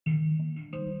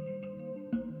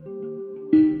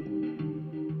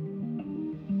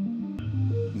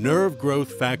Nerve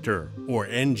growth factor, or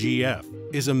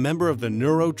NGF, is a member of the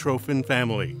neurotrophin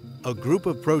family, a group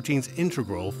of proteins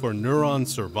integral for neuron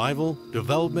survival,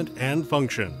 development, and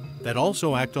function that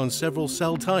also act on several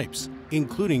cell types,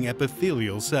 including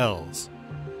epithelial cells.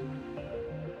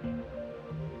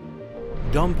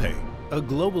 Dompé, a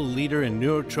global leader in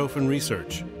neurotrophin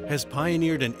research, has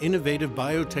pioneered an innovative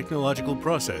biotechnological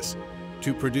process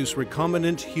to produce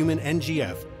recombinant human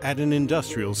NGF at an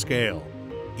industrial scale.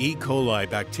 E. coli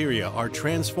bacteria are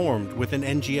transformed with an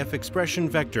NGF expression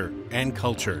vector and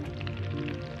cultured.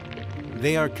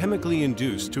 They are chemically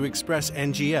induced to express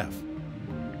NGF,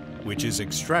 which is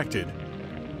extracted,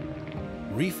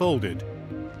 refolded,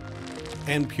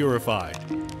 and purified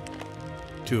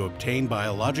to obtain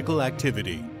biological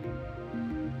activity.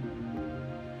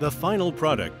 The final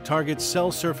product targets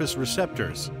cell surface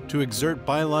receptors to exert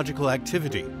biological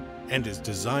activity and is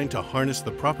designed to harness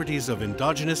the properties of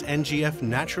endogenous NGF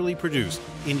naturally produced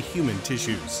in human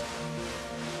tissues.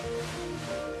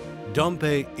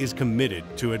 Dompé is committed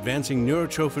to advancing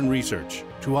neurotrophin research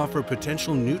to offer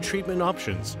potential new treatment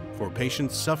options for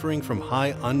patients suffering from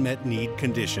high unmet need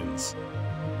conditions.